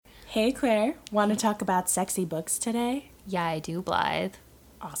Hey Claire, want to talk about sexy books today? Yeah, I do, Blythe.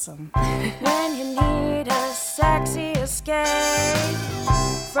 Awesome. When you need a sexy escape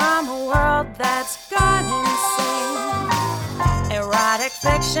from a world that's gone insane, erotic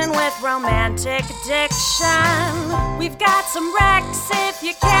fiction with romantic addiction. We've got some recs if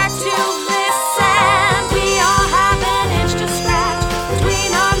you care to listen. We all have an itch to scratch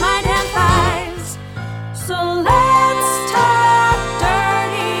between our mind and thighs. So let's talk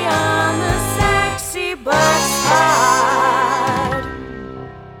dirty on the Sexy Books Pod.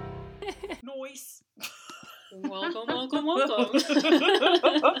 Noise. Welcome.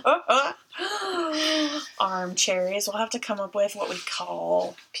 Armchairs. We'll have to come up with what we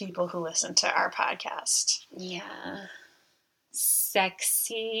call people who listen to our podcast. Yeah.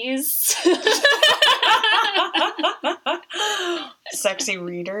 Sexies. Sexy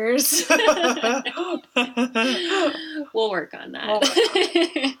readers. We'll work on that.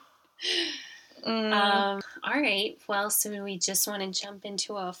 Mm, All right. Well, so we just want to jump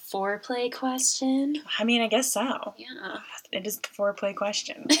into a foreplay question. I mean, I guess so. Yeah. It is the foreplay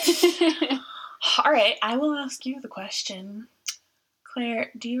question. All right, I will ask you the question.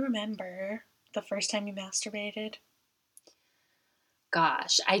 Claire, do you remember the first time you masturbated?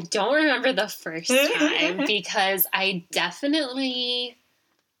 Gosh, I don't remember the first time because I definitely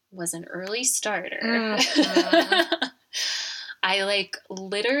was an early starter. Mhm. I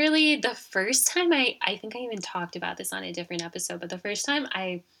literally the first time I think I even talked about this on a different episode, but the first time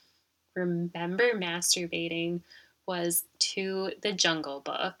I remember masturbating was to The Jungle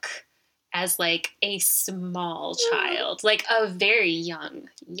Book as a small child, a very young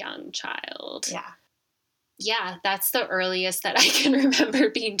child. Yeah. Yeah, that's the earliest that I can remember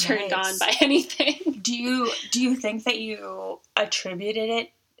being turned on by anything. Do you think that you attributed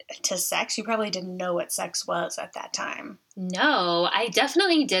it to sex? You probably didn't know what sex was at that time. No, I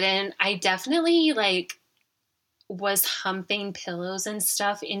definitely didn't. I definitely was humping pillows and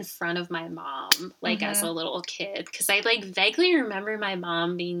stuff in front of my mom as a little kid, because I vaguely remember my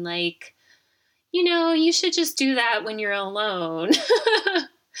mom being like, you should just do that when you're alone.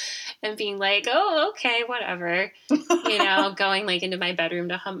 And being like, oh, okay, whatever. Going into my bedroom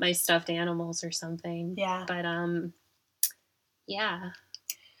to hump my stuffed animals or something. Yeah. But yeah.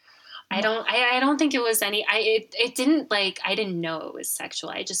 I don't think it was any it didn't I didn't know it was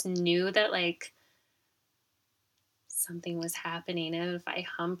sexual. I just knew that something was happening, and if I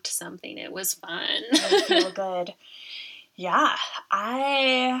humped something it was fun. It would feel good. Yeah.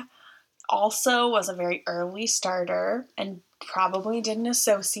 I also was a very early starter and probably didn't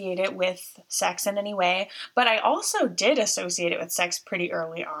associate it with sex in any way, but I also did associate it with sex pretty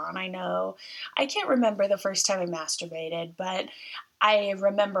early on. I can't remember the first time I masturbated, but I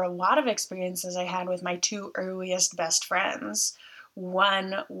remember a lot of experiences I had with my two earliest best friends.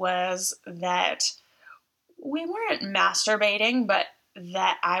 One was that we weren't masturbating, but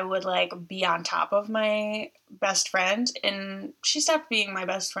that I would be on top of my best friend, and she stopped being my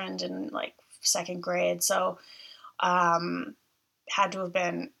best friend in second grade, so had to have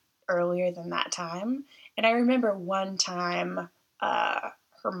been earlier than that time. And I remember one time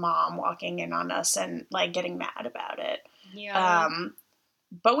her mom walking in on us and getting mad about it. Yeah.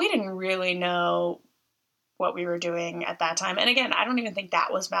 But we didn't really know what we were doing at that time. And again, I don't even think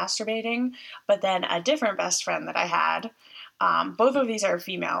that was masturbating. But then a different best friend that I had, both of these are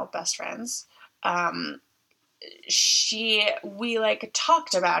female best friends. We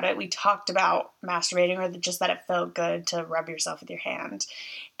talked about it. We talked about masturbating, or just that it felt good to rub yourself with your hand.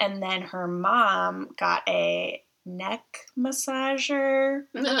 And then her mom got a neck massager,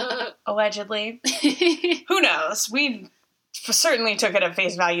 allegedly. Who knows? We certainly took it at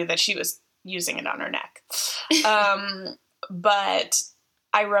face value that she was using it on her neck. But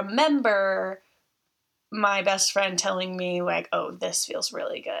I remember my best friend telling me oh, this feels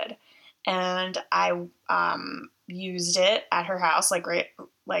really good. And I used it at her house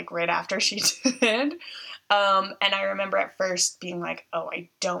right after she did. And I remember at first being oh, I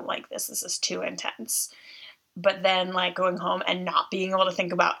don't like this. This is too intense. But then going home and not being able to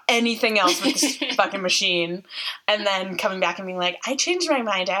think about anything else with this fucking machine. And then coming back and being I changed my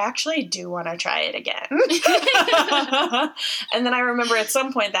mind. I actually do want to try it again. And then I remember at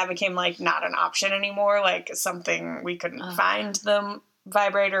some point that became not an option anymore. Something we couldn't find the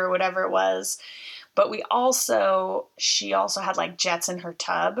vibrator or whatever it was. But she also had jets in her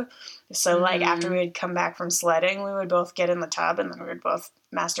tub. So after we would come back from sledding, we would both get in the tub and then we would both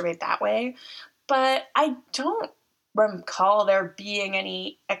masturbate that way. But I don't recall there being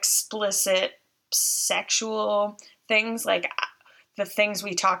any explicit sexual things. the things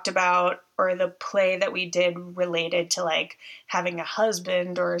we talked about or the play that we did related to like having a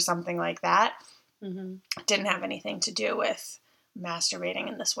husband or something like that didn't have anything to do with masturbating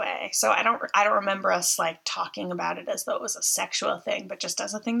in this way. So I don't remember us like talking about it as though it was a sexual thing, but just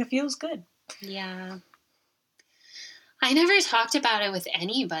as a thing that feels good. Yeah. I never talked about it with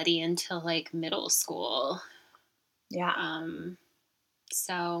anybody until like middle school. Yeah.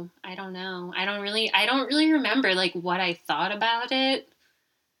 So I don't know. I don't really remember like what I thought about it,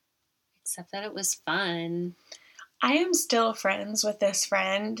 except that it was fun. I am still friends with this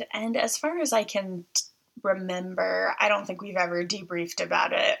friend, and as far as I can remember, I don't think we've ever debriefed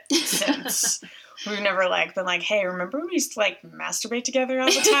about it since. We've never like been like, hey, remember we used to like masturbate together all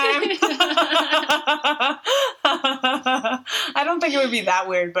the time? I don't think it would be that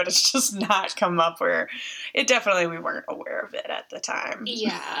weird, but it's just not come up where we weren't aware of it at the time.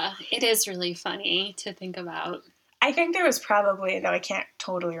 Yeah, it is really funny to think about. I think there was probably, though I can't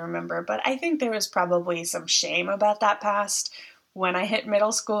totally remember, but I think there was probably some shame about that past when I hit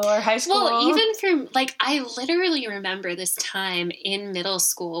middle school or high school. Well, even from, like, I literally remember this time in middle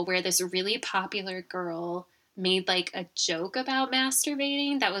school where this really popular girl made, like, a joke about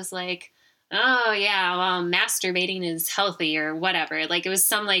masturbating that was like, oh, yeah, well, masturbating is healthy or whatever. Like, it was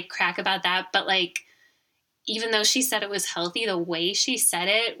some, like, crack about that. But, like, even though she said it was healthy, the way she said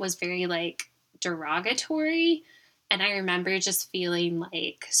it was very, like, derogatory. And I remember just feeling,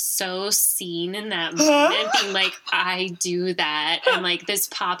 like, so seen in that moment, being like, I do that, and, like, this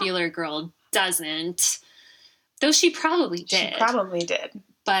popular girl doesn't. Though she probably did. She probably did.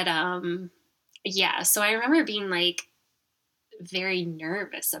 But, yeah, so I remember being, like, very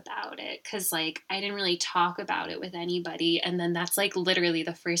nervous about it, because, like, I didn't really talk about it with anybody, and then that's, like, literally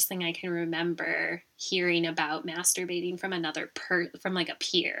the first thing I can remember hearing about masturbating from from, like, a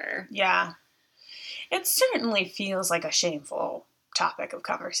peer. Yeah. It certainly feels like a shameful topic of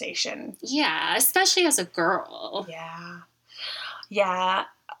conversation. Yeah, especially as a girl. Yeah. Yeah.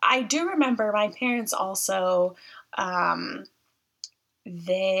 I do remember my parents also,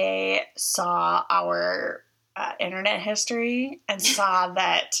 they saw our internet history and saw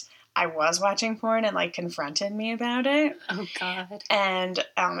that I was watching porn and, like, confronted me about it. Oh, God. And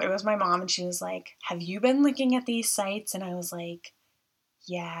it was my mom, and she was like, have you been looking at these sites? And I was like,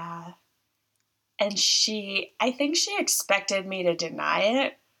 yeah. And I think she expected me to deny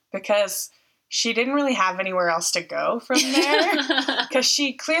it because she didn't really have anywhere else to go from there. Because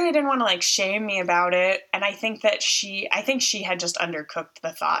she clearly didn't want to, like, shame me about it. And I think she had just undercooked the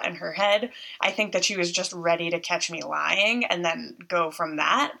thought in her head. I think that she was just ready to catch me lying and then go from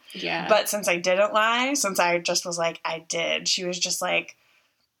that. Yeah. But since I didn't lie, since I just was like, I did, she was just like,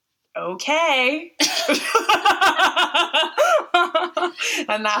 okay.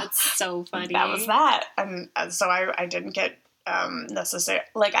 And that's so funny. That was that. And so I didn't get necessarily,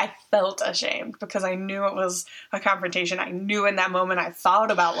 like, I felt ashamed because I knew it was a confrontation. I knew in that moment I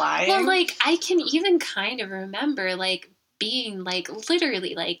thought about lying. Well, like, I can even kind of remember, like, being, like,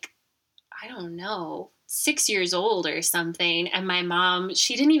 literally, like, I don't know, 6 years old or something. And my mom,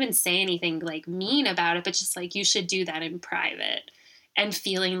 she didn't even say anything, like, mean about it, but just, like, you should do that in private. And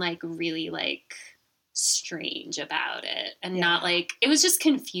feeling, like, really, like, strange about it. And not, like, it was just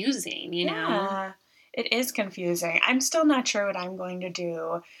confusing, you know? Yeah, it is confusing. I'm still not sure what I'm going to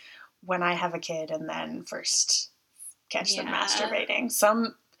do when I have a kid and then first catch them masturbating.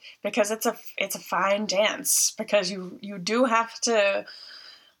 Because it's a fine dance. Because you do have to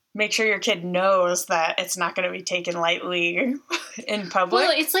make sure your kid knows that it's not going to be taken lightly in public.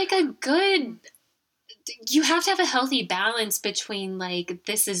 Well, it's like you have to have a healthy balance between, like,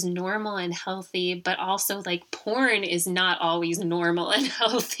 this is normal and healthy, but also, like, porn is not always normal and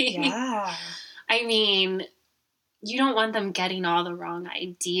healthy. Yeah. I mean, you don't want them getting all the wrong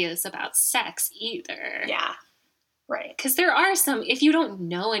ideas about sex either. Yeah. Right. Because there are some, if you don't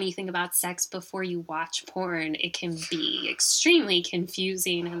know anything about sex before you watch porn, it can be extremely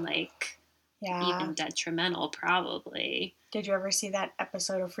confusing and, like, even detrimental, probably. Did you ever see that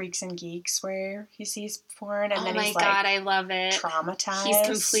episode of Freaks and Geeks where he sees porn and then he's, like, oh my God, I love it. Traumatized? He's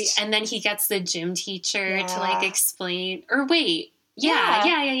complete, and then he gets the gym teacher to, like, explain, or wait,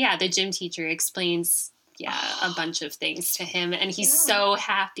 the gym teacher explains, a bunch of things to him, and he's so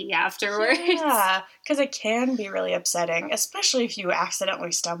happy afterwards. Yeah, because it can be really upsetting, especially if you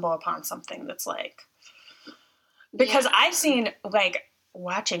accidentally stumble upon something that's, like, because I've seen, like,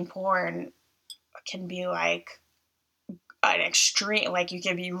 watching porn can be, like, an extreme, like, you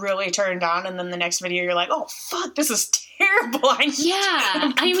can be really turned on, and then the next video you're like, oh, fuck, this is terrible.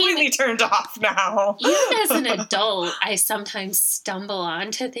 I'm completely turned off now. Even as an adult, I sometimes stumble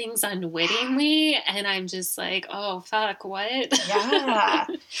onto things unwittingly, and I'm just like, oh, fuck, what? Yeah.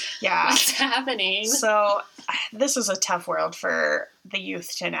 What's happening? So this is a tough world for the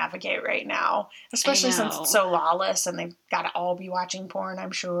youth to navigate right now, especially since it's so lawless and they've got to all be watching porn,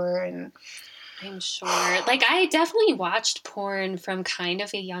 I'm sure. And I'm sure. Like, I definitely watched porn from kind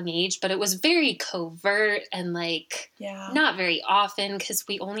of a young age, but it was very covert and, like, not very often because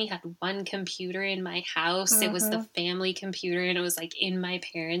we only had one computer in my house. Mm-hmm. It was the family computer, and it was, like, in my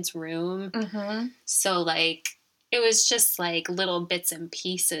parents' room. Mm-hmm. So, like, it was just, like, little bits and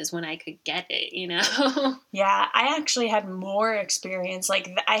pieces when I could get it, you know? Yeah, I actually had more experience.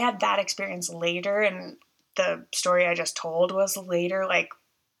 Like, I had that experience later, and the story I just told was later, like,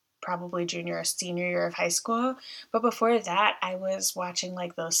 probably junior or senior year of high school. But before that, I was watching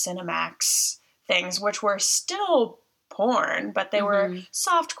like those Cinemax things, which were still porn, but they were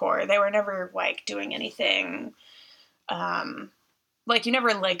softcore. They were never like doing anything. Like you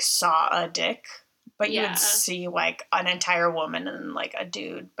never like saw a dick, but you would see like an entire woman and like a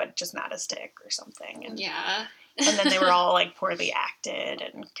dude, but just not his dick or something. And, and then they were all like poorly acted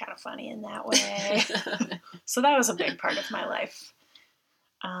and kind of funny in that way. So that was a big part of my life.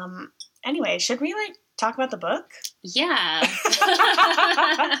 Anyway, should we like talk about the book? Yeah.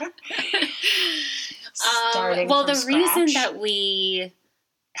 The reason that we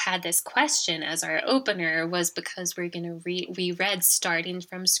had this question as our opener was because we read Starting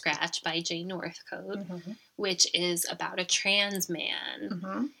from Scratch by Jane Northcote, which is about a trans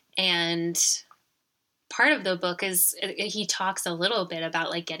man. And part of the book is he talks a little bit about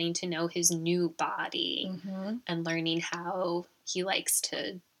like getting to know his new body and learning how he likes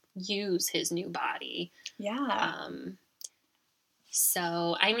to use his new body. Yeah.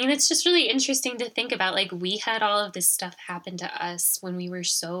 So, I mean, it's just really interesting to think about, like, we had all of this stuff happen to us when we were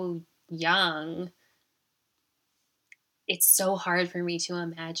so young. It's so hard for me to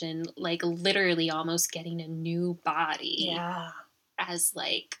imagine, like, literally almost getting a new body as,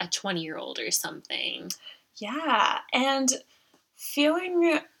 like, a 20-year-old or something. Yeah, and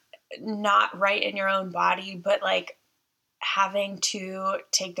feeling not right in your own body, but, like, having to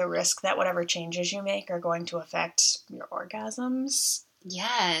take the risk that whatever changes you make are going to affect your orgasms.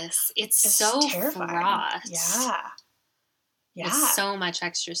 Yes. It's so terrifying. Fraught. Yeah. With so much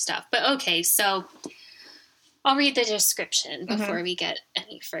extra stuff. But okay, so I'll read the description before we get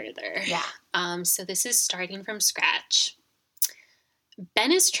any further. Yeah. So this is Starting from Scratch.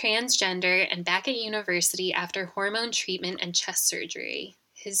 Ben is transgender and back at university after hormone treatment and chest surgery.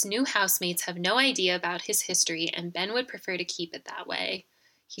 His new housemates have no idea about his history, and Ben would prefer to keep it that way.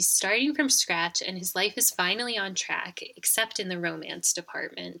 He's starting from scratch, and his life is finally on track, except in the romance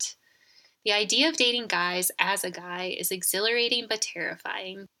department. The idea of dating guys as a guy is exhilarating but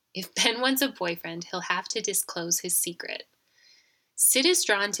terrifying. If Ben wants a boyfriend, he'll have to disclose his secret. Sid is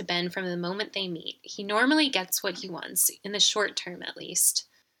drawn to Ben from the moment they meet. He normally gets what he wants, in the short term at least.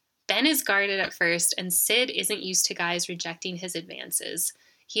 Ben is guarded at first, and Sid isn't used to guys rejecting his advances.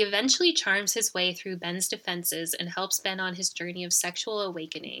 He eventually charms his way through Ben's defenses and helps Ben on his journey of sexual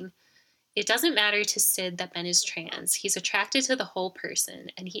awakening. It doesn't matter to Sid that Ben is trans. He's attracted to the whole person,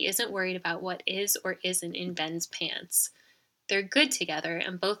 and he isn't worried about what is or isn't in Ben's pants. They're good together,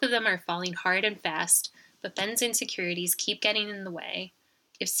 and both of them are falling hard and fast, but Ben's insecurities keep getting in the way.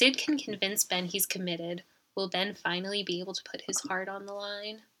 If Sid can convince Ben he's committed, will Ben finally be able to put his heart on the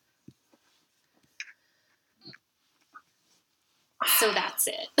line? So that's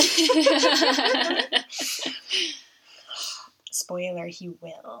it. Spoiler, he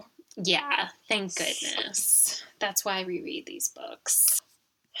will. Yeah, thank goodness. That's why we read these books.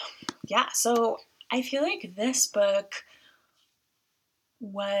 Yeah, so I feel like this book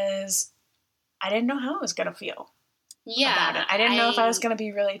was... I didn't know how I was going to feel about it. I didn't know if I was going to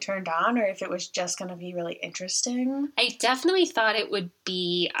be really turned on or if it was just going to be really interesting. I definitely thought it would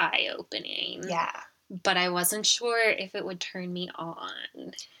be eye-opening. Yeah. But I wasn't sure if it would turn me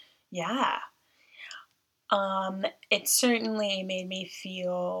on. Yeah. It certainly made me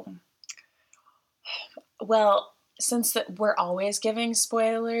feel... Well, since we're always giving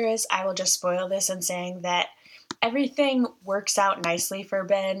spoilers, I will just spoil this in saying that everything works out nicely for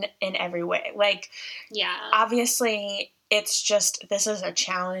Ben in every way. Like, obviously, it's just, this is a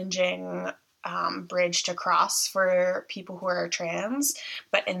challenging bridge to cross for people who are trans.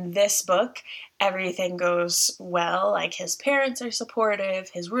 But in this book, everything goes well. Like, his parents are supportive,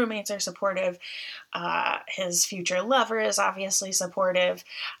 his roommates are supportive, his future lover is obviously supportive.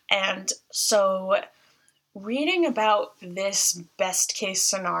 And so reading about this best case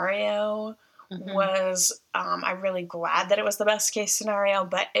scenario was, I'm really glad that it was the best case scenario,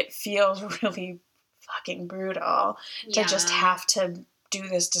 but it feels really fucking brutal to just have to do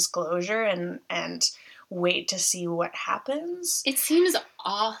this disclosure and wait to see what happens. It seems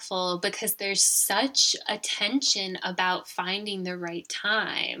awful because there's such a tension about finding the right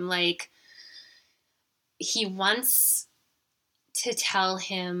time. Like, he wants to tell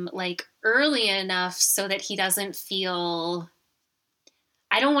him, like, early enough so that he doesn't feel,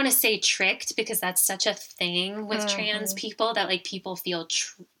 I don't want to say tricked, because that's such a thing with trans people, that, like, people feel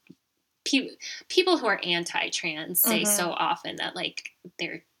people who are anti-trans say so often that, like,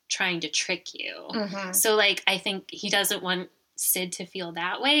 they're trying to trick you. So, like, I think he doesn't want Sid to feel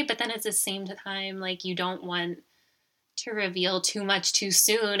that way, but then at the same time, like, you don't want to reveal too much too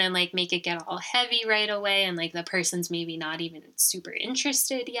soon and, like, make it get all heavy right away, and, like, the person's maybe not even super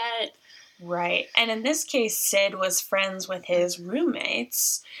interested yet. Right. And in this case, Sid was friends with his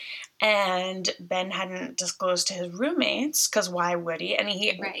roommates, and Ben hadn't disclosed to his roommates, because why would he? And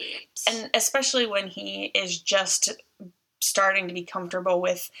and especially when he is just starting to be comfortable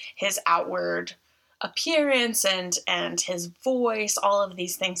with his outward appearance and his voice, all of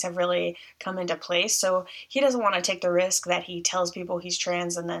these things have really come into place. So he doesn't want to take the risk that he tells people he's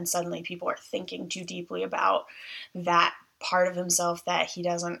trans and then suddenly people are thinking too deeply about that part of himself that he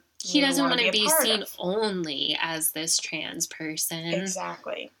doesn't want to be seen only as this trans person.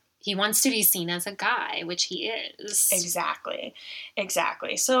 Exactly. He wants to be seen as a guy, which he is. Exactly.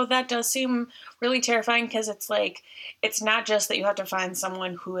 So that does seem really terrifying, because it's like, it's not just that you have to find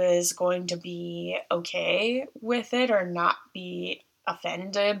someone who is going to be okay with it or not be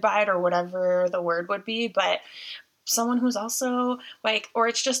offended by it or whatever the word would be, but someone who's also like, or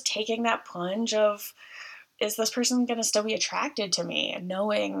it's just taking that plunge of, is this person going to still be attracted to me,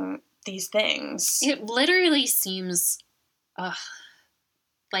 knowing these things? It literally seems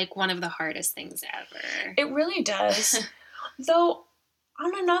like one of the hardest things ever. It really does. Though,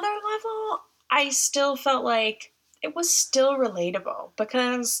 on another level, I still felt like it was still relatable,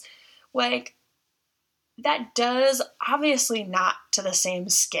 because, like, that does, obviously not to the same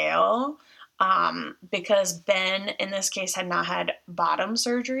scale, because Ben, in this case, had not had bottom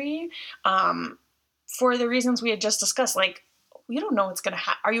surgery, for the reasons we had just discussed. Like, you don't know what's going to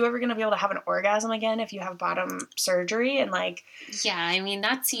happen. Are you ever going to be able to have an orgasm again if you have bottom surgery? And, like... Yeah, I mean,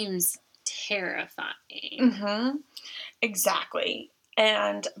 that seems terrifying. Exactly.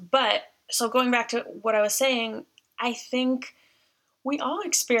 But, so going back to what I was saying, I think we all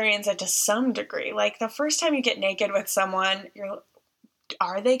experience it to some degree. Like, the first time you get naked with someone,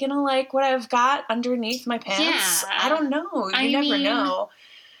 are they going to like what I've got underneath my pants? Yeah. I don't know. You never know.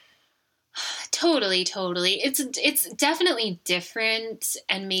 Totally. It's definitely different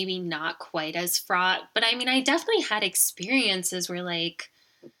and maybe not quite as fraught. But I mean, I definitely had experiences where, like,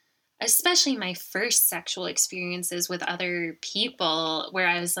 especially my first sexual experiences with other people, where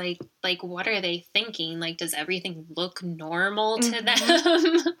I was like, what are they thinking? Like, does everything look normal to them?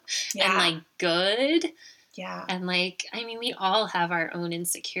 And, like, good? Yeah. And, like, I mean, we all have our own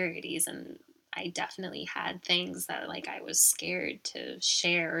insecurities, and I definitely had things that, like, I was scared to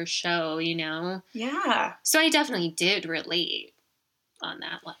share or show, you know? Yeah. So I definitely did relate on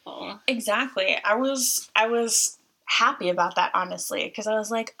that level. Exactly. I was happy about that, honestly, because I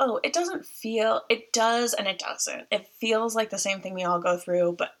was like, oh, it does and it doesn't. It feels like the same thing we all go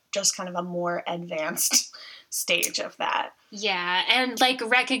through, but just kind of a more advanced stage of that. Yeah, and, like,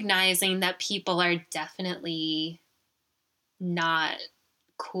 recognizing that people are definitely not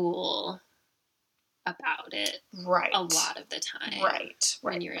cool about it a lot of the time.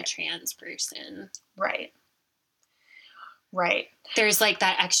 When you're a trans person. Right. There's, like,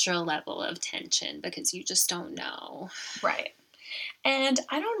 that extra level of tension because you just don't know. Right. And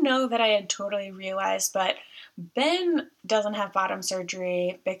I don't know that I had totally realized, but Ben doesn't have bottom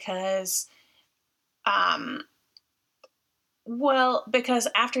surgery because, because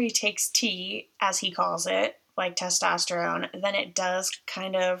after he takes T, as he calls it, like testosterone, then it does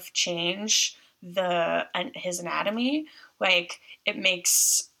kind of change his anatomy. Like, it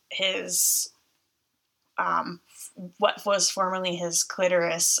makes his what was formerly his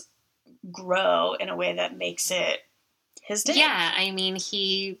clitoris grow in a way that makes it his dick. Yeah, I mean,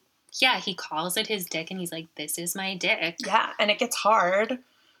 he calls it his dick, and he's like, this is my dick. Yeah, and it gets hard,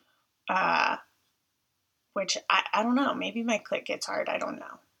 which I don't know, maybe my clit gets hard, I don't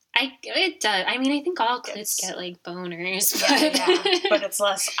know. It does. I mean, I think all clits get, like, boners. But it's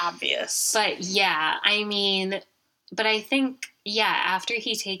less obvious. But, yeah, I mean, but I think, after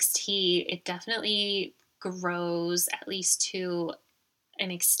he takes T, it definitely grows, at least to an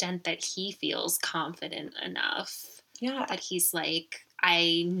extent that he feels confident enough. Yeah. That he's like,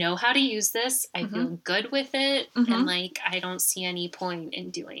 I know how to use this. I feel good with it. And, like, I don't see any point in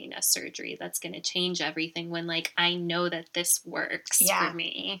doing a surgery that's going to change everything when, like, I know that this works for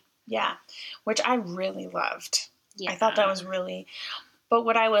me. Yeah. Which I really loved. Yeah. I thought that was really... But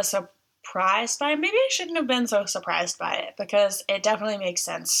what I was surprised by, maybe I shouldn't have been so surprised by it, because it definitely makes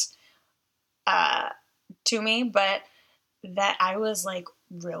sense to me, but that I was, like,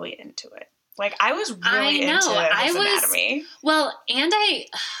 really into it. Like, I was really into his anatomy. Well, and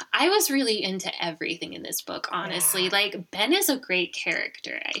I was really into everything in this book, honestly. Yeah. Like, Ben is a great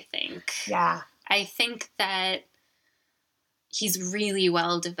character, I think. Yeah. I think that he's really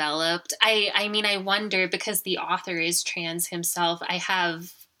well developed. I mean, I wonder, because the author is trans himself, I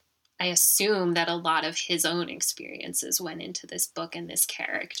assume that a lot of his own experiences went into this book and this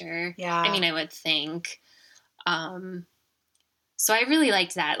character. Yeah. I mean, I would think. So I really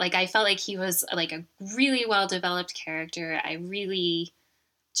liked that. Like, I felt like he was, like, a really well-developed character. I really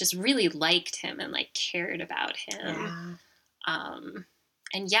liked him and, like, cared about him. Yeah.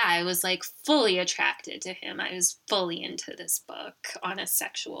 And, yeah, I was, like, fully attracted to him. I was fully into this book on a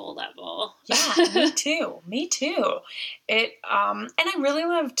sexual level. Yeah, me too. Me too. And I really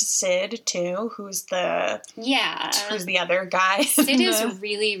loved Sid, too, who's the other guy. Sid is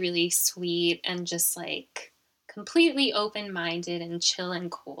really, really sweet and just, like, completely open-minded and chill and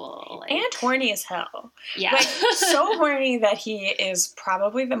cool. Like, and horny as hell. Yeah. Like, so horny that he is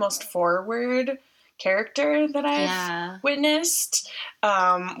probably the most forward character that I've witnessed.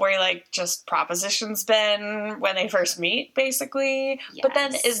 Where he, like, just propositions Ben when they first meet, basically. Yes. But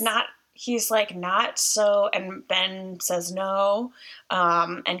then he's, like, not so, and Ben says no,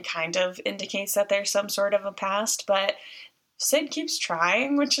 and kind of indicates that there's some sort of a past, but Sid keeps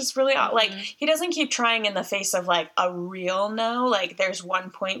trying, which is really odd. Like, he doesn't keep trying in the face of, like, a real no. Like, there's one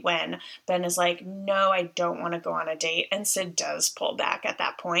point when Ben is like, no, I don't want to go on a date. And Sid does pull back at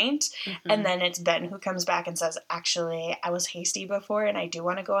that point. And then it's Ben who comes back and says, actually, I was hasty before and I do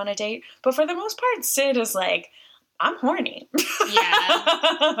want to go on a date. But for the most part, Sid is like, I'm horny.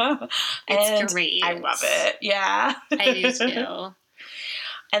 Yeah. It's great. I love it. Yeah. I do too.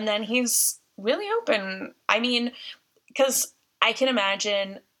 And then he's really open. I mean... Because I can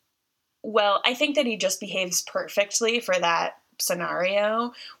imagine, well, I think that he just behaves perfectly for that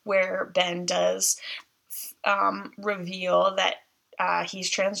scenario where Ben does reveal that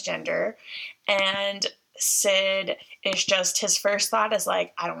he's transgender, and Sid is just, his first thought is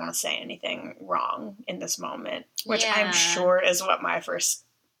like, I don't want to say anything wrong in this moment, which I'm sure is what my first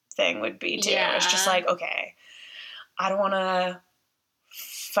thing would be too. Yeah. It's just like, okay, I don't want to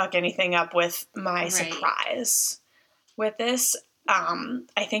fuck anything up with my surprise. With this, I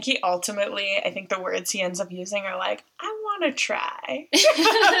think the words he ends up using are like, I want to try.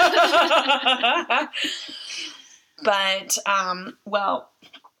 But, well,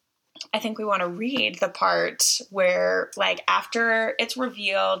 I think we want to read the part where, like, after it's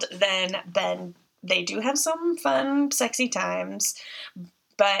revealed, then Ben, they do have some fun, sexy times,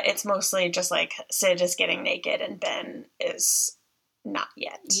 but it's mostly just, like, Sid is getting naked and Ben is not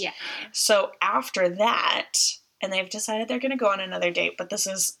yet. Yeah. So after that... And they've decided they're going to go on another date, but this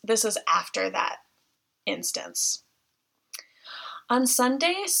is after that instance. On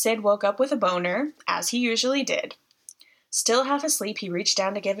Sunday, Sid woke up with a boner, as he usually did. Still half asleep, he reached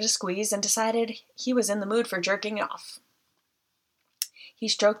down to give it a squeeze and decided he was in the mood for jerking off. He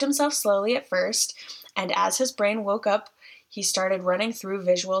stroked himself slowly at first, and as his brain woke up, he started running through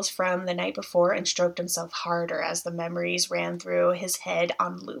visuals from the night before and stroked himself harder as the memories ran through his head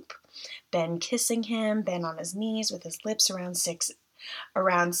on loop. Ben kissing him, Ben on his knees with his lips around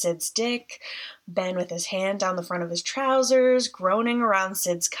Sid's dick, Ben with his hand down the front of his trousers, groaning around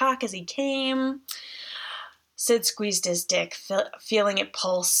Sid's cock as he came. Sid squeezed his dick, feeling it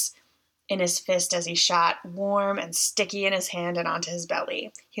pulse in his fist as he shot, warm and sticky in his hand and onto his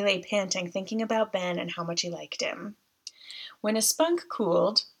belly. He lay panting, thinking about Ben and how much he liked him. When his spunk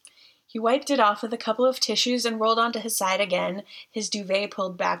cooled, he wiped it off with a couple of tissues and rolled onto his side again, his duvet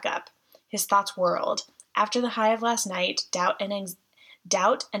pulled back up. His thoughts whirled. After the high of last night, doubt and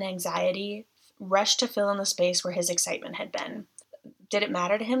anxiety rushed to fill in the space where his excitement had been. Did it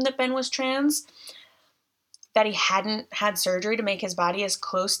matter to him that Ben was trans? That he hadn't had surgery to make his body as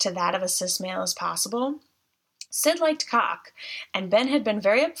close to that of a cis male as possible? Sid liked cock, and Ben had been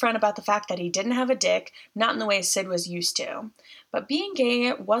very upfront about the fact that he didn't have a dick, not in the way Sid was used to. But being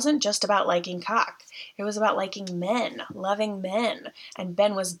gay wasn't just about liking cock. It was about liking men, loving men, and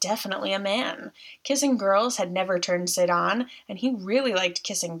Ben was definitely a man. Kissing girls had never turned Sid on, and he really liked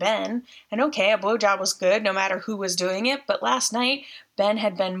kissing Ben. And okay, a blowjob was good no matter who was doing it, but last night, Ben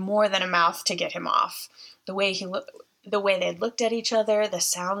had been more than a mouth to get him off. The way the way they looked at each other, the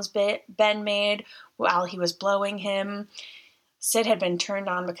sounds Ben made while he was blowing him. Sid had been turned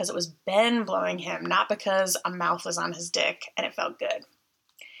on because it was Ben blowing him, not because a mouth was on his dick and it felt good.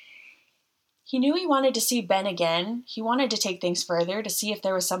 He knew he wanted to see Ben again. He wanted to take things further to see if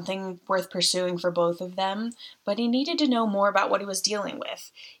there was something worth pursuing for both of them, but he needed to know more about what he was dealing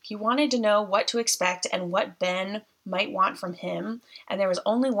with. He wanted to know what to expect and what Ben might want from him, and there was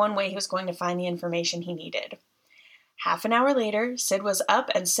only one way he was going to find the information he needed. Half an hour later, Sid was up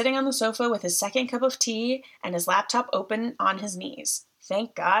and sitting on the sofa with his second cup of tea and his laptop open on his knees.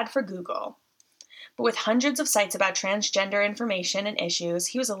 Thank God for Google. But with hundreds of sites about transgender information and issues,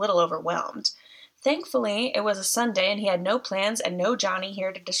 he was a little overwhelmed. Thankfully, it was a Sunday and he had no plans and no Johnny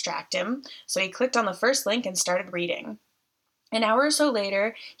here to distract him, so he clicked on the first link and started reading. An hour or so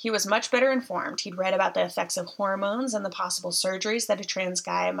later, he was much better informed. He'd read about the effects of hormones and the possible surgeries that a trans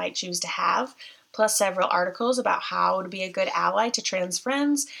guy might choose to have, plus several articles about how to be a good ally to trans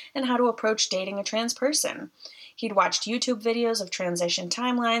friends and how to approach dating a trans person. He'd watched YouTube videos of transition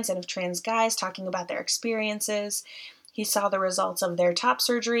timelines and of trans guys talking about their experiences. He saw the results of their top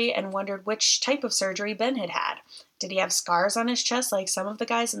surgery and wondered which type of surgery Ben had had. Did he have scars on his chest like some of the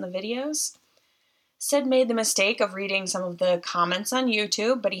guys in the videos? Sid made the mistake of reading some of the comments on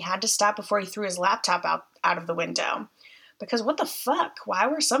YouTube, but he had to stop before he threw his laptop out of the window. Because what the fuck? Why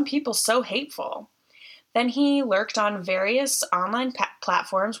were some people so hateful? Then he lurked on various online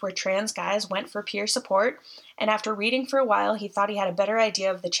platforms where trans guys went for peer support, and after reading for a while, he thought he had a better idea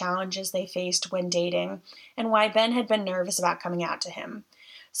of the challenges they faced when dating and why Ben had been nervous about coming out to him.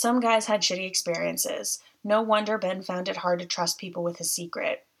 Some guys had shitty experiences. No wonder Ben found it hard to trust people with his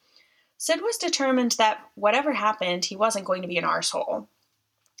secret. Sid was determined that whatever happened, he wasn't going to be an arsehole.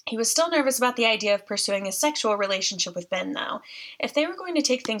 He was still nervous about the idea of pursuing a sexual relationship with Ben, though. If they were going to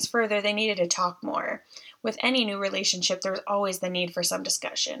take things further, they needed to talk more. With any new relationship, there's always the need for some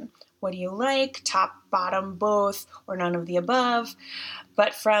discussion. What do you like? Top, bottom, both, or none of the above?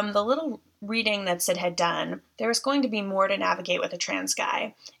 But from the little reading that Sid had done, there was going to be more to navigate with a trans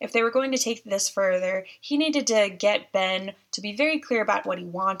guy. If they were going to take this further, he needed to get Ben to be very clear about what he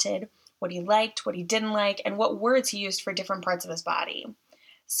wanted, what he liked, what he didn't like, and what words he used for different parts of his body.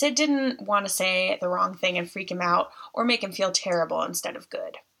 Sid didn't want to say the wrong thing and freak him out or make him feel terrible instead of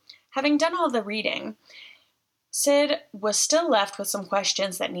good. Having done all the reading, Sid was still left with some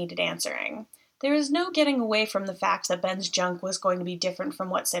questions that needed answering. There was no getting away from the fact that Ben's junk was going to be different from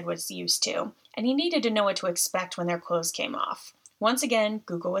what Sid was used to, and he needed to know what to expect when their clothes came off. Once again,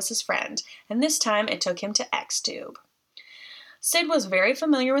 Google was his friend, and this time it took him to Xtube. Sid was very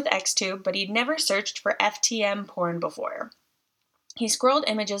familiar with Xtube, but he'd never searched for FTM porn before. He scrolled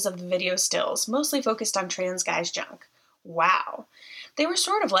images of the video stills, mostly focused on trans guys' junk. Wow. They were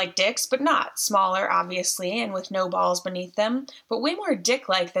sort of like dicks, but not. Smaller, obviously, and with no balls beneath them, but way more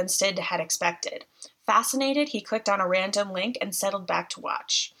dick-like than Sid had expected. Fascinated, he clicked on a random link and settled back to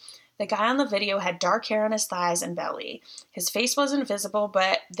watch. The guy on the video had dark hair on his thighs and belly. His face wasn't visible,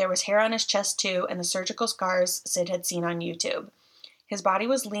 but there was hair on his chest too, and the surgical scars Sid had seen on YouTube. His body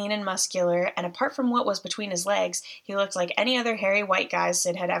was lean and muscular, and apart from what was between his legs, he looked like any other hairy white guy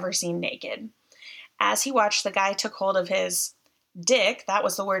Sid had ever seen naked. As he watched, the guy took hold of his dick, that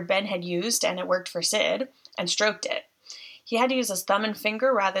was the word Ben had used, and it worked for Sid, and stroked it. He had to use his thumb and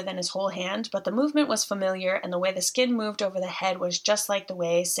finger rather than his whole hand, but the movement was familiar, and the way the skin moved over the head was just like the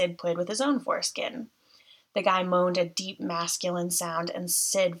way Sid played with his own foreskin. The guy moaned a deep masculine sound, and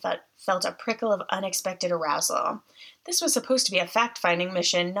Sid felt a prickle of unexpected arousal. This was supposed to be a fact-finding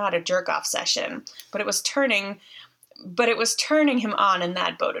mission, not a jerk-off session, but it was turning him on, and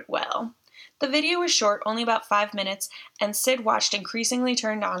that boded well. The video was short, only about 5 minutes, and Sid watched increasingly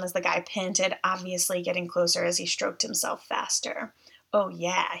turned on as the guy panted, obviously getting closer as he stroked himself faster. "Oh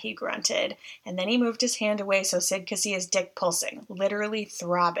yeah," he grunted, and then he moved his hand away so Sid could see his dick pulsing, literally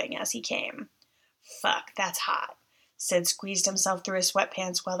throbbing as he came. Fuck, that's hot. Sid squeezed himself through his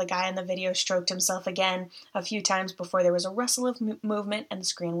sweatpants while the guy in the video stroked himself again a few times before there was a rustle of movement and the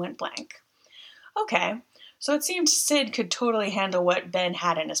screen went blank. Okay, so it seemed Sid could totally handle what Ben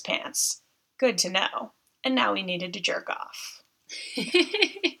had in his pants. Good to know. And now he needed to jerk off.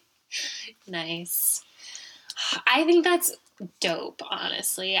 Nice. I think that's dope,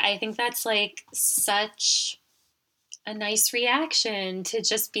 honestly. I think that's like such a nice reaction to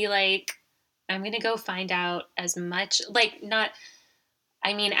just be like, I'm going to go find out as much,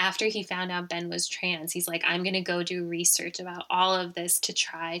 after he found out Ben was trans, he's like, I'm going to go do research about all of this to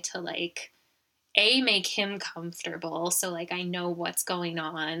try to like, A, make him comfortable. So like, I know what's going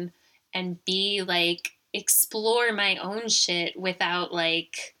on, and B, like, explore my own shit without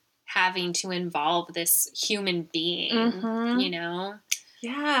like having to involve this human being, you know?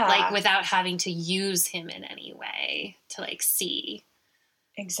 Yeah. Like, without having to use him in any way to, like, see.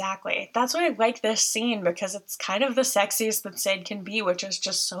 Exactly. That's why I like this scene, because it's kind of the sexiest that Sid can be, which is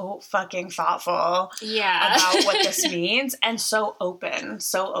just so fucking thoughtful about what this means, and so open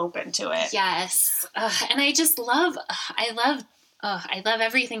to it. Yes. And I just love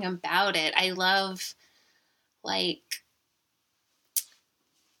everything about it. I love, like,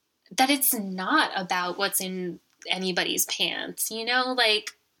 that it's not about what's in anybody's pants, you know?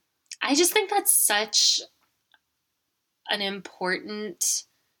 Like, I just think that's such an important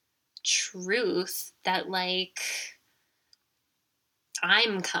truth that, like,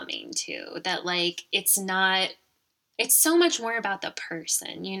 I'm coming to. That, like, it's so much more about the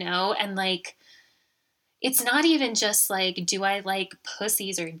person, you know? And, like, it's not even just, like, do I like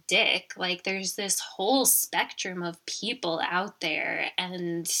pussies or dick? Like, there's this whole spectrum of people out there,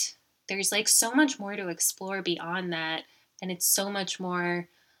 and there's, like, so much more to explore beyond that, and it's so much more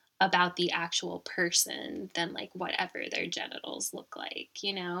about the actual person than, like, whatever their genitals look like,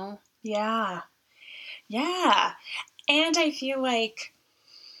 you know? Yeah. Yeah. And I feel like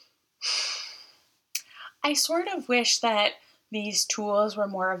I sort of wish that these tools were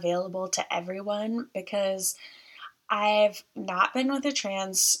more available to everyone, because I've not been with a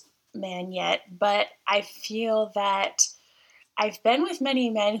trans man yet, but I feel that I've been with many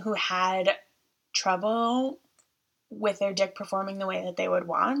men who had trouble with their dick performing the way that they would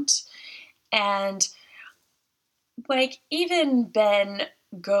want. And, like, even Ben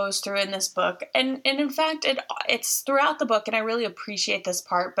goes through in this book, and in fact, it's throughout the book, and I really appreciate this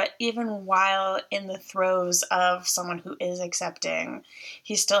part, but even while in the throes of someone who is accepting,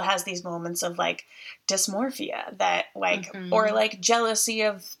 he still has these moments of, like, dysmorphia that, like, or, like, jealousy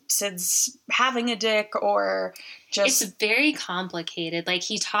of Sid's having a dick, or just... It's very complicated. Like,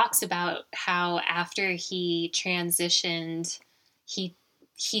 he talks about how after he transitioned, he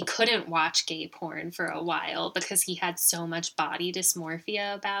couldn't watch gay porn for a while because he had so much body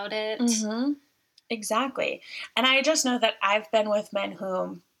dysmorphia about it. Mm-hmm. Exactly. And I just know that I've been with men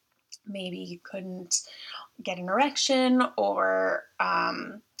who maybe couldn't get an erection, or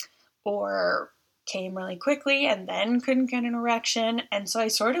came really quickly and then couldn't get an erection. And so I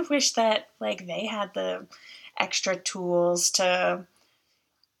sort of wish that, like, they had the extra tools to,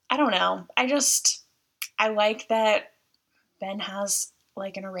 I don't know. I like that Ben has,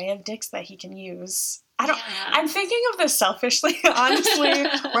 like, an array of dicks that he can use. I'm thinking of this selfishly, honestly,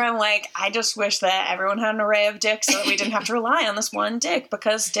 where I'm like, I just wish that everyone had an array of dicks so that we didn't have to rely on this one dick,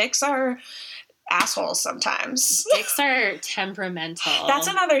 because dicks are assholes sometimes. Dicks are temperamental. That's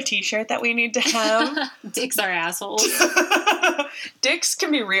another t-shirt that we need to have. Dicks are assholes. Dicks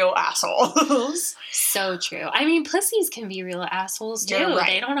can be real assholes. So true. I mean, pussies can be real assholes too. You're right.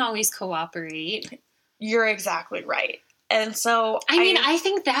 They don't always cooperate. You're exactly right. And so I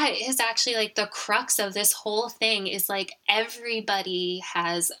think that is actually, like, the crux of this whole thing is, like, everybody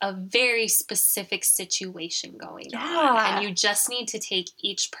has a very specific situation going on. And you just need to take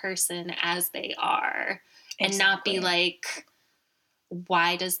each person as they are and not be like,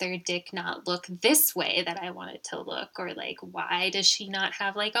 why does their dick not look this way that I want it to look? Or, like, why does she not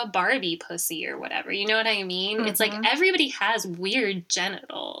have, like, a Barbie pussy or whatever? You know what I mean? Mm-hmm. It's like everybody has weird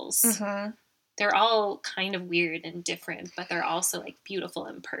genitals. Mm-hmm. They're all kind of weird and different, but they're also, like, beautiful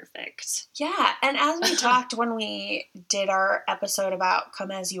and perfect. Yeah, and as we talked when we did our episode about Come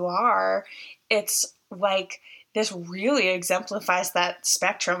As You Are, it's, like, this really exemplifies that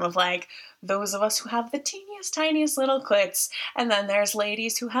spectrum of, like, those of us who have the teeniest, tiniest little clits, and then there's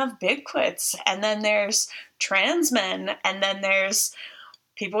ladies who have big clits, and then there's trans men, and then there's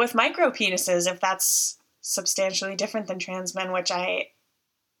people with micro penises, if that's substantially different than trans men, which I'm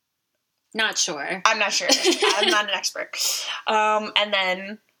not sure. I'm not an expert. And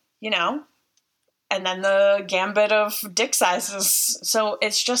then, you know, and then the gambit of dick sizes. So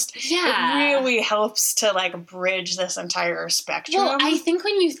it's just, it really helps to, like, bridge this entire spectrum. Well, I think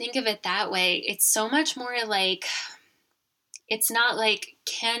when you think of it that way, it's so much more like, it's not like,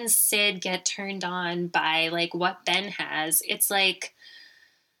 can Sid get turned on by, like, what Ben has? It's like,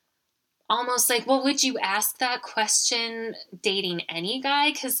 almost like, well, would you ask that question dating any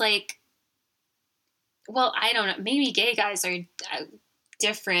guy? Because, like, well, I don't know. Maybe gay guys are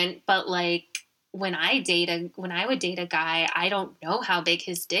different, but, like, when I would date a guy, I don't know how big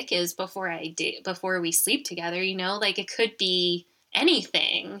his dick is before we sleep together, you know? Like, it could be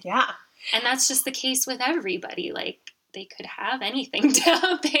anything. Yeah. And that's just the case with everybody. Like, they could have anything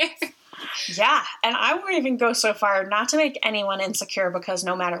down there. Yeah. And I would even go so far not to make anyone insecure, because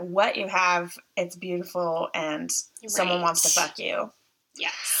no matter what you have, it's beautiful and someone wants to fuck you.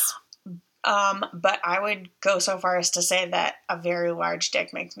 Yes. But I would go so far as to say that a very large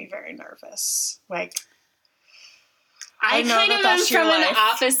dick makes me very nervous. Like, I kind of am from an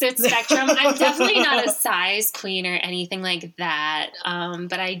opposite spectrum. I'm definitely not a size queen or anything like that.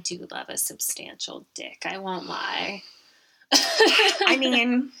 But I do love a substantial dick. I won't lie. I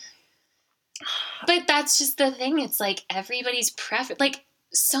mean, but that's just the thing. It's like everybody's preference. Like,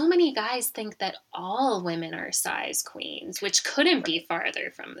 so many guys think that all women are size queens, which couldn't be farther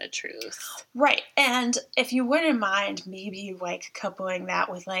from the truth. Right. And if you wouldn't mind maybe like coupling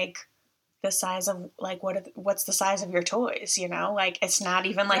that with like the size of like what's the size of your toys, you know? Like, it's not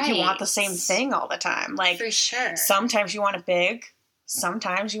even like you want the same thing all the time. Like, for sure. Sometimes you want it big,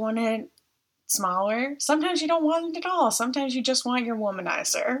 sometimes you want it smaller, sometimes you don't want it at all. Sometimes you just want your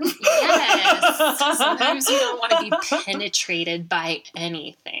womanizer. Yes. Sometimes you don't want to be penetrated by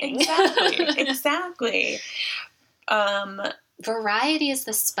anything. Exactly. Variety is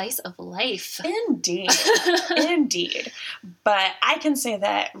the spice of life. Indeed. But I can say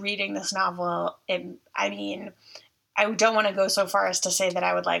that reading this novel, I don't want to go so far as to say that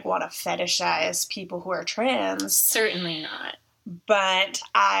I would like want to fetishize people who are trans. Certainly not. But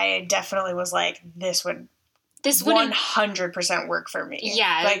I definitely was like, this would 100% work for me.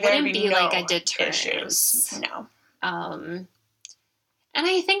 Yeah, like, it wouldn't be no like a deterrent. Issues. No. And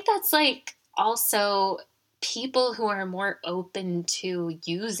I think that's like also people who are more open to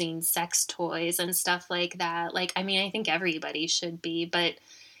using sex toys and stuff like that. Like, I mean, I think everybody should be, but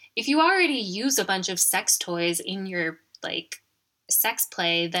if you already use a bunch of sex toys in your like sex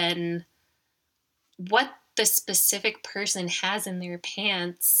play, then what the specific person has in their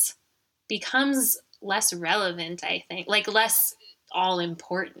pants becomes less relevant, I think. Like, less all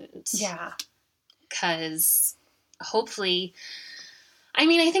important. Yeah. Because hopefully, I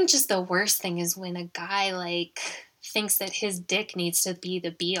mean, I think just the worst thing is when a guy, like, thinks that his dick needs to be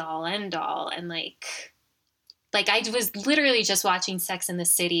the be-all, end-all, and, like, I was literally just watching Sex and the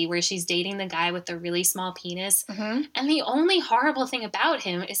City where she's dating the guy with the really small penis, mm-hmm. and the only horrible thing about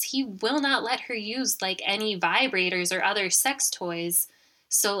him is he will not let her use, like, any vibrators or other sex toys,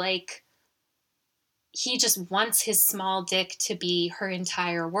 so, like, he just wants his small dick to be her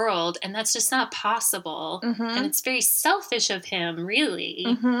entire world, and that's just not possible. Mm-hmm. And it's very selfish of him, really.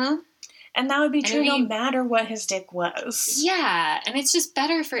 Mm-hmm. And that would be true no matter what his dick was. Yeah, and it's just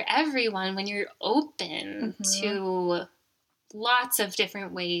better for everyone when you're open mm-hmm. to lots of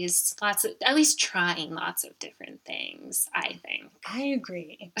different ways, at least trying lots of different things, I think. I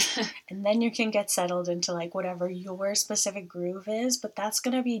agree. And then you can get settled into, like, whatever your specific groove is, but that's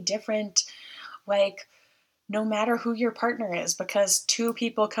going to be different, like, no matter who your partner is, because two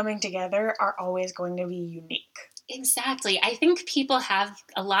people coming together are always going to be unique. Exactly. I think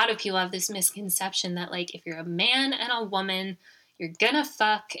a lot of people have this misconception that, like, if you're a man and a woman, you're gonna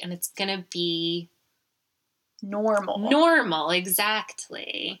fuck and it's gonna be normal,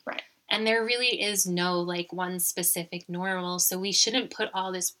 exactly. Right. And there really is no, like, one specific normal, so we shouldn't put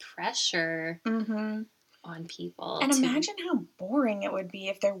all this pressure mm-hmm. on people. And imagine how boring it would be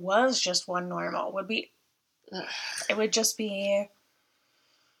if there was just one normal. It would just be...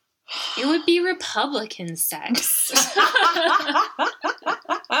 It would be Republican sex.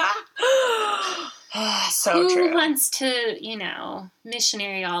 So true. Who wants to,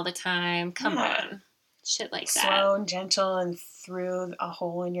 missionary all the time? Come on. Shit like that. Slow and gentle and through a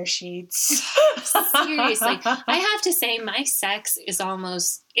hole in your sheets. Seriously. I have to say, my sex is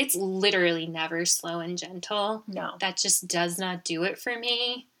it's literally never slow and gentle. No. That just does not do it for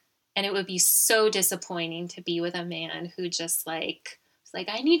me. And it would be so disappointing to be with a man who just, like,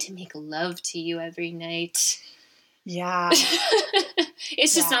 I need to make love to you every night. Yeah.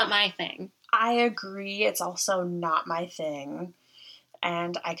 It's just not my thing. I agree. It's also not my thing.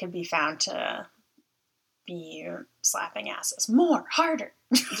 And I could be found to be slapping asses more, harder.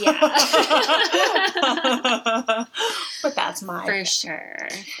 Yeah. But that's my For sure.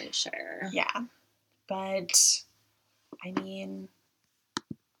 Yeah. But, I mean,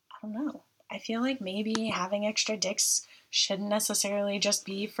 I don't know. I feel like maybe having extra dicks shouldn't necessarily just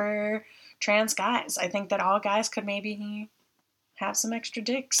be for trans guys. I think that all guys could maybe have some extra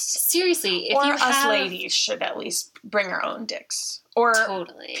dicks. Seriously. Or us ladies should at least bring our own dicks. Or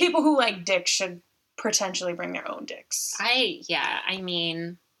totally. People who like dicks should potentially bring their own dicks. I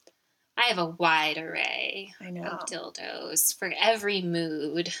have a wide array of dildos for every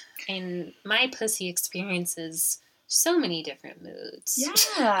mood. And my pussy experiences so many different moods.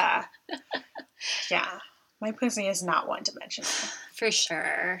 Yeah. Yeah. My pussy is not one-dimensional. For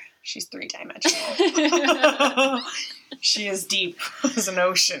sure. She's 3-dimensional. She is deep as an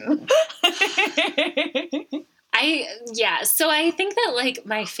ocean. I So I think that, like,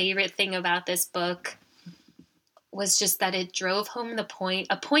 my favorite thing about this book was just that it drove home a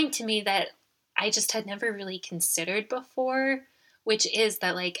point to me that I just had never really considered before, which is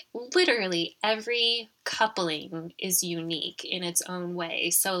that, like, literally every coupling is unique in its own way.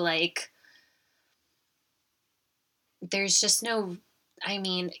 So, like, there's just no, I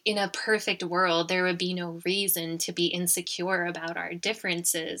mean, in a perfect world, there would be no reason to be insecure about our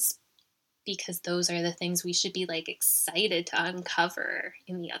differences, because those are the things we should be, like, excited to uncover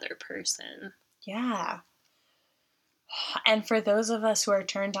in the other person. Yeah. And for those of us who are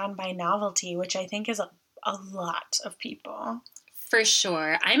turned on by novelty, which I think is a lot of people. For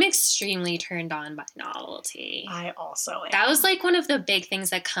sure. I'm extremely turned on by novelty. I also am. That was, like, one of the big things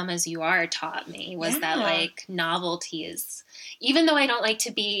that Come As You Are taught me, was that, like, novelty is, even though I don't like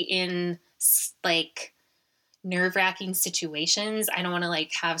to be in, like, nerve-wracking situations, I don't want to,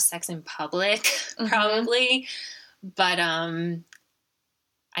 like, have sex in public, probably, but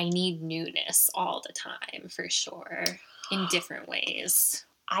I need newness all the time, for sure, in different ways.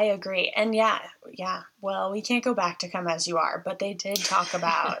 I agree. And yeah. Well, we can't go back to Come As You Are, but they did talk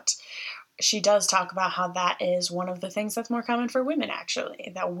about, she does talk about how that is one of the things that's more common for women,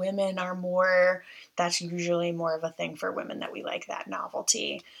 actually. That women are more, that's usually more of a thing for women, that we like that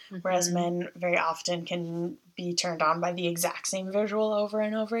novelty. Whereas men very often can be turned on by the exact same visual over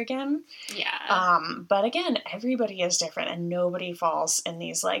and over again. Yeah. But again, everybody is different, and nobody falls in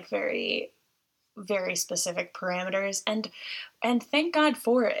these, like, very, very specific parameters, and thank God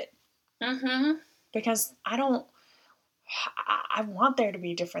for it. Because I want there to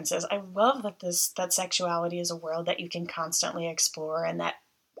be differences. I love that sexuality is a world that you can constantly explore, and that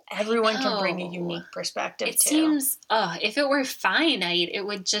everyone can bring a unique perspective to. It seems, if it were finite, it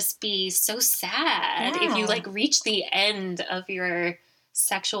would just be so sad if you, like, reach the end of your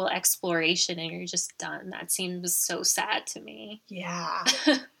sexual exploration and you're just done. That seems so sad to me. Yeah.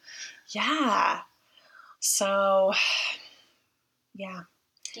 Yeah. So, yeah.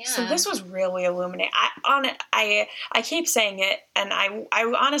 So this was really illuminating. I keep saying it, and I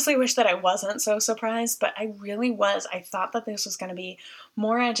honestly wish that I wasn't so surprised, but I really was. I thought that this was going to be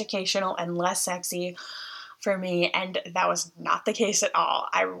more educational and less sexy for me, and that was not the case at all.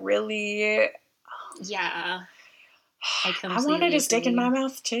 I really... Yeah. I wanted his dick in my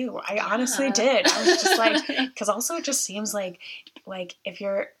mouth, too. I honestly did. I was just like... Because also it just seems like if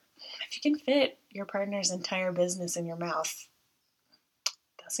you can fit your partner's entire business in your mouth,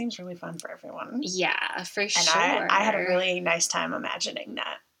 that seems really fun for everyone. Yeah, for sure. And I had a really nice time imagining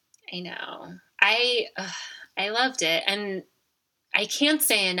that. I know. I loved it. And I can't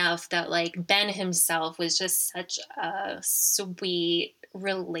say enough that, like, Ben himself was just such a sweet,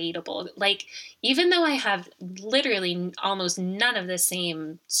 relatable, like, even though I have literally almost none of the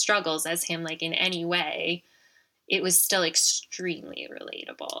same struggles as him, like, in any way, it was still extremely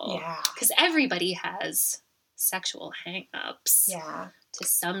relatable. Yeah. Because everybody has sexual hang-ups. Yeah. To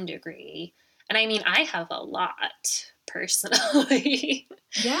some degree. And I mean, I have a lot, personally.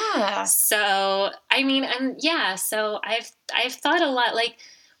 Yeah. So, I mean, so I've thought a lot, like,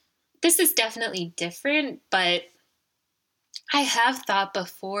 this is definitely different, but I have thought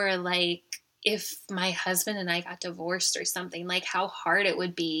before, like, if my husband and I got divorced or something, like, how hard it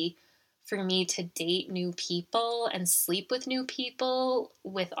would be for me to date new people and sleep with new people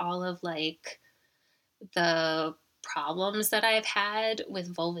with all of, like, the problems that I've had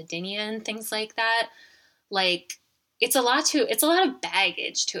with vulvodynia and things like that. Like, it's a lot of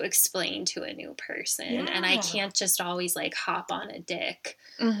baggage to explain to a new person. Yeah. And I can't just always, like, hop on a dick.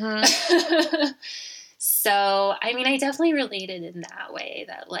 So, I mean, I definitely related in that way,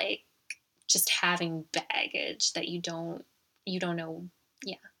 that, like, just having baggage that you don't know.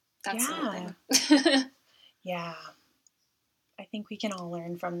 Yeah. That's something. Yeah. I think we can all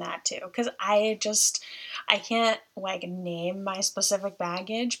learn from that too. Because I can't, like, name my specific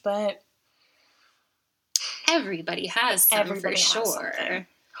baggage, but everybody has some, for sure. Something.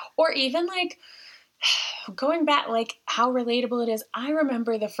 Or even, like, going back, like, how relatable it is. I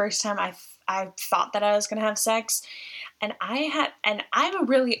remember the first time I thought that I was going to have sex, and I'm a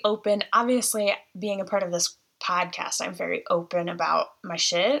really open, obviously being a part of this podcast, I'm very open about my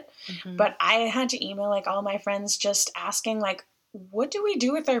shit, but I had to email, like, all my friends just asking, like, what do we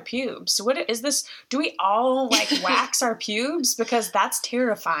do with our pubes? What is this? Do we all, like, wax our pubes? Because that's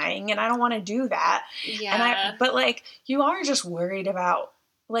terrifying, and I don't want to do that. Yeah. But, like, you are just worried about,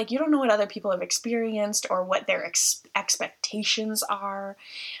 like, you don't know what other people have experienced or what their expectations are.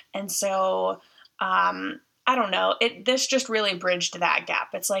 And so, I don't know. This just really bridged that gap.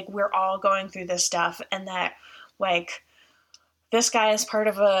 It's like we're all going through this stuff, and that, like, this guy is part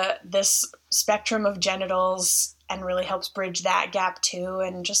of this spectrum of genitals and really helps bridge that gap too.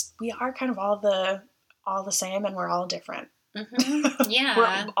 And just, we are kind of all the same, and we're all different. Mm-hmm. Yeah.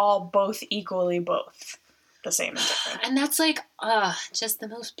 We're all both equally both the same and different. And that's like, just the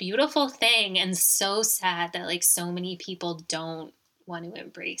most beautiful thing, and so sad that like so many people don't want to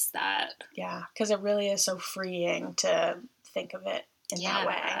embrace that. Yeah, because it really is so freeing to think of it in that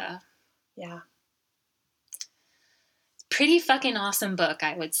way. Yeah. Pretty fucking awesome book,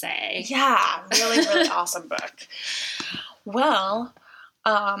 I would say. Yeah, really, really awesome book. Well,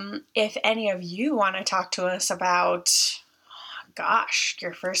 if any of you want to talk to us about, gosh,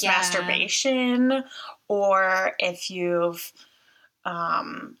 your first masturbation, or if you've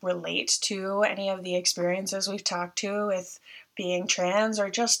relate to any of the experiences we've talked to with being trans, or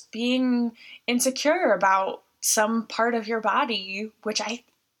just being insecure about some part of your body, which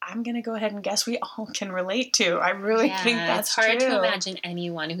I'm going to go ahead and guess we all can relate to. I really think that's true. It's hard to imagine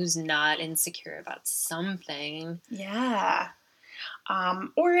anyone who's not insecure about something. Yeah.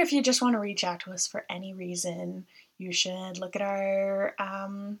 Or if you just want to reach out to us for any reason, you should look at our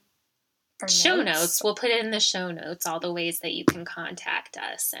show notes. We'll put it in the show notes, all the ways that you can contact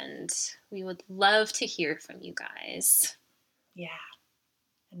us, and we would love to hear from you guys. Yeah.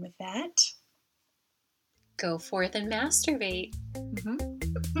 And with that, go forth and masturbate.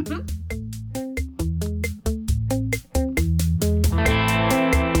 Mm-hmm.